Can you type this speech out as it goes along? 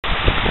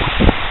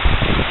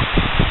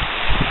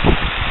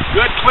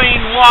good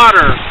clean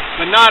water.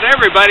 But not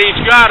everybody's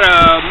got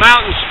a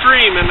mountain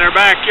stream in their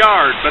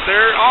backyard, but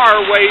there are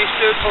ways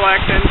to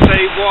collect and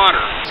save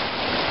water.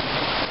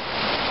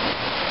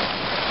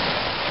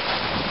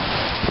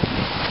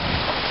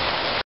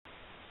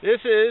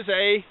 This is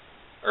a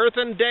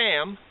earthen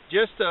dam,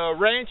 just a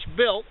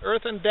ranch-built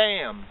earthen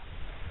dam.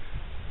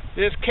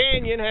 This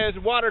canyon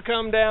has water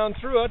come down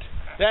through it.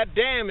 That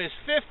dam is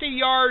 50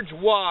 yards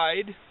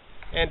wide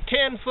and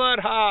 10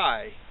 foot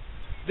high.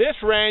 This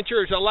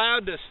rancher is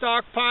allowed to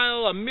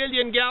stockpile 1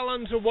 million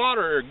gallons of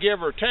water,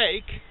 give or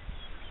take,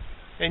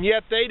 and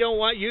yet they don't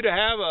want you to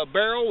have a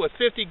barrel with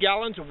 50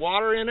 gallons of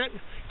water in it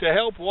to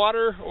help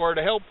water or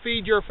to help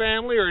feed your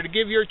family or to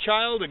give your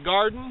child a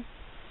garden.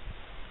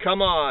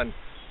 Come on.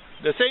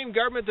 The same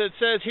government that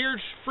says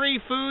here's free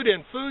food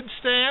and food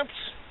stamps,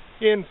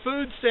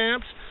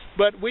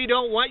 but we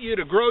don't want you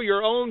to grow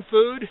your own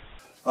food.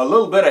 A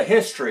little bit of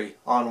history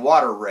on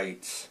water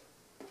rates.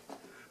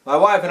 My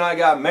wife and I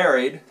got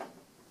married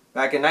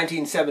back in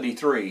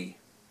 1973.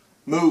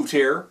 Moved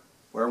here,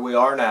 where we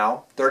are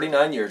now,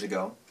 39 years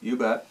ago, you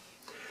bet.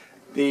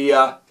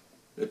 The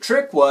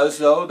trick was,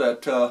 though,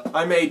 that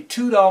I made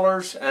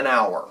 $2 an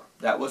hour.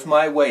 That was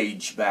my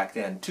wage back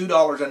then,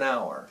 $2 an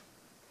hour.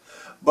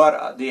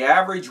 But the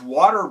average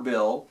water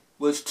bill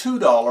was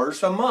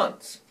 $2 a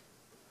month.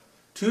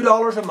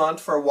 $2 a month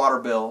for a water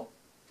bill.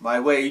 My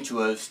wage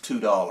was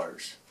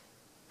 $2.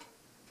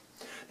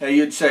 Now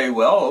you'd say,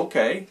 well,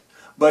 okay.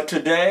 But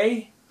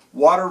today,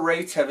 water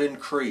rates have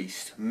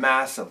increased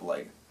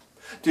massively.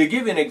 To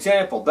give you an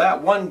example,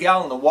 that 1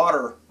 gallon of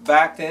water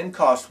back then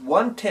cost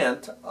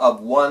 1/10 of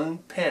 1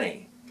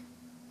 penny.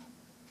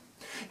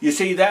 You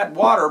see, that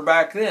water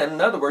back then,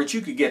 in other words,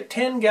 you could get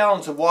 10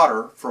 gallons of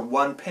water for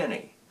 1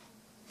 penny.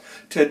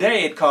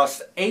 Today it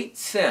costs 8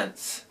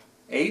 cents.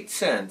 8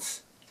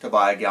 cents to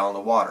buy a gallon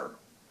of water.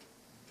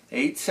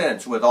 8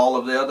 cents with all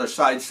of the other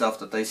side stuff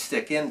that they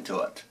stick into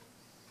it.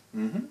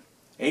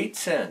 8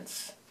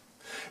 cents.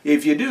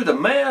 If you do the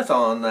math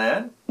on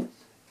that,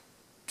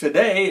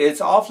 today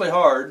it's awfully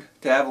hard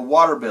to have a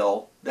water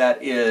bill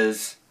that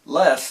is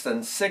less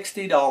than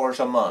 $60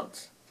 a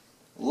month.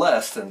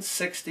 Less than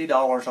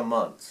 $60 a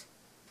month.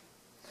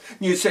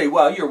 You say,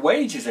 well, your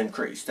wage has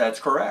increased. That's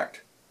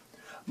correct.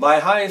 My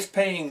highest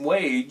paying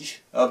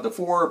wage of the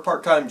 4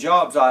 part-time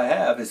jobs I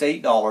have is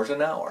 $8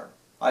 an hour.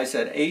 I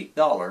said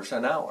 $8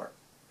 an hour.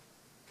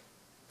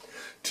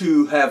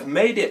 To have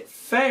made it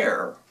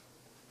fair,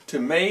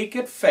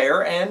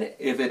 and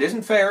if it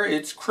isn't fair,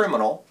 it's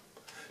criminal.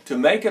 To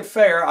make it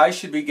fair, I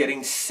should be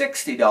getting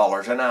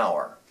 $60 an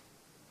hour.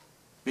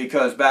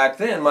 Because back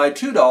then, my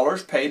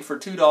 $2 paid for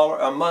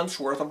a month's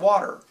worth of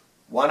water.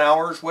 1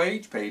 hour's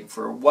wage paid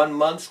for 1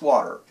 month's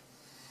water.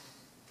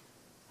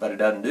 But it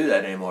doesn't do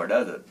that anymore,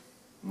 does it?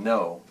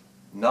 No,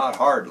 not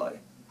hardly.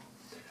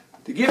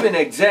 To give an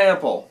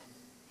example,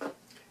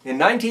 in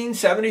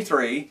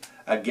 1973,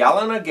 a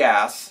gallon of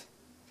gas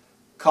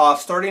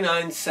cost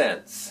 39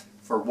 cents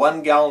for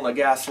 1 gallon of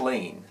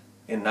gasoline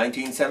in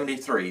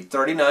 1973,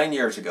 39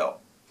 years ago.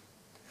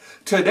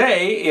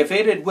 Today, if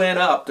it had went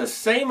up the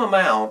same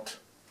amount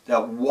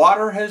that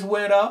water has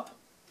went up,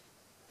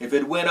 if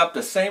it went up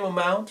the same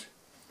amount,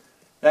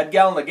 that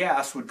gallon of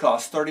gas would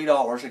cost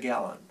 $30 a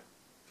gallon.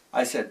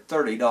 I said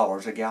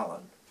 $30 a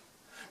gallon.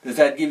 Does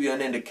that give you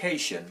an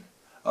indication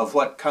of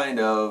what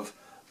kind of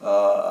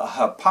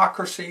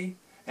hypocrisy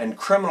and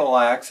criminal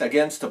acts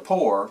against the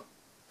poor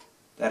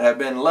that have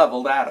been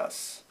leveled at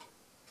us?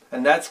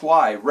 And that's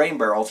why rain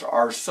barrels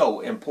are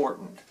so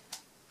important.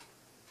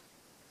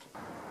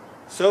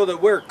 So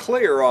that we're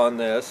clear on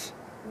this,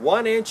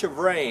 1 inch of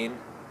rain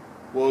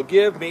will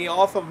give me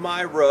off of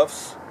my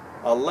roofs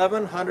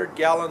 1,100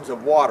 gallons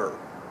of water.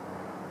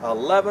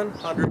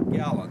 1,100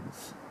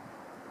 gallons.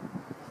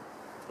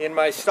 In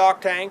my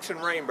stock tanks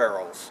and rain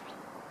barrels.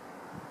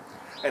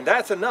 And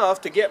that's enough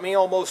to get me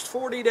almost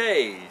 40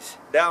 days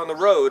down the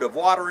road of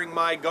watering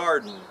my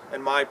garden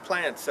and my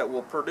plants that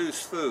will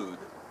produce food.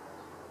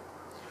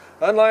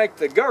 Unlike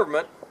the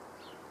government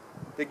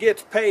that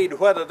gets paid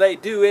whether they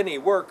do any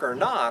work or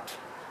not,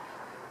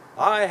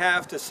 I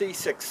have to see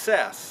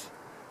success,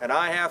 and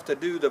I have to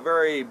do the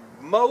very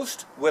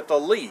most with the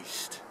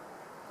least.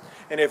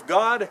 And if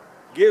God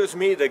gives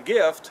me the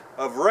gift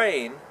of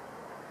rain,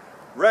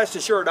 rest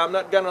assured I'm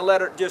not going to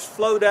let it just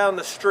flow down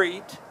the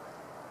street.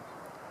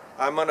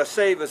 I'm going to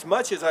save as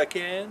much as I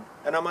can,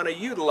 and I'm going to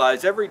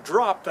utilize every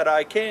drop that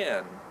I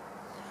can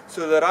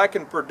so that I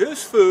can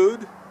produce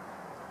food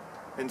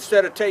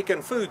instead of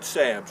taking food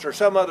stamps or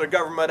some other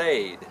government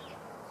aid.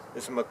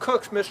 It's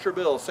McCook's Mr.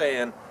 Bill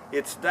saying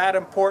it's that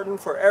important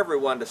for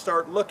everyone to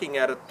start looking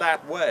at it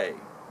that way.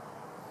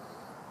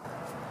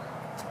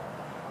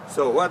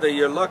 So whether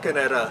you're looking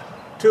at a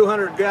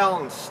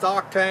 200-gallon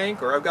stock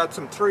tank, or I've got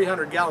some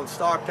 300-gallon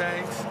stock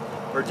tanks,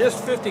 or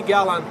just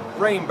 50-gallon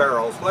rain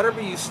barrels, whatever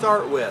you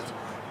start with,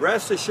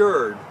 rest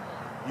assured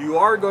you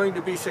are going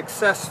to be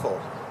successful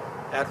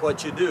at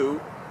what you do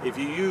if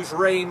you use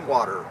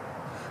rainwater.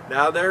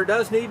 Now there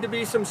does need to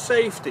be some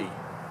safety.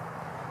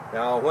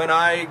 Now when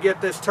I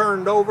get this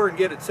turned over and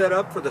get it set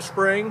up for the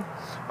spring,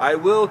 I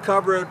will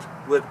cover it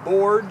with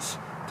boards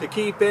to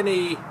keep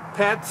any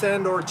pets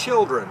and or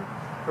children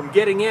from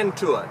getting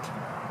into it.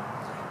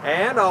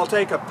 And I'll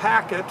take a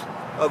packet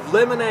of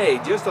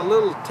lemonade, just a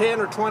little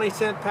 10 or 20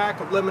 cent pack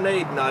of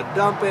lemonade, and I'll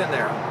dump in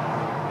there.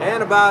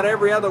 And about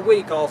every other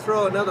week I'll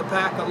throw another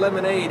pack of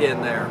lemonade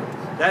in there.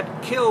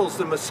 That kills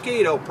the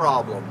mosquito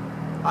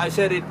problem. I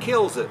said it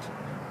kills it.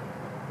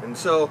 And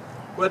so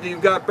whether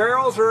you've got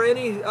barrels or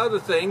any other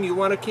thing, you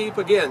want to keep,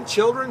 again,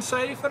 children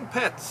safe and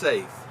pets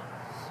safe.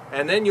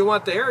 And then you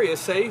want the area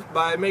safe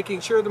by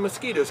making sure the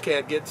mosquitoes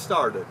can't get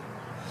started.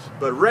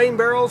 But rain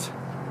barrels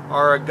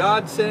are a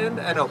godsend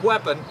and a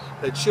weapon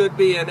that should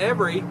be in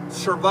every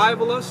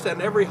survivalist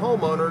and every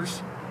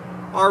homeowner's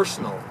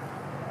arsenal.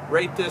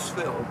 Rate this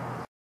film.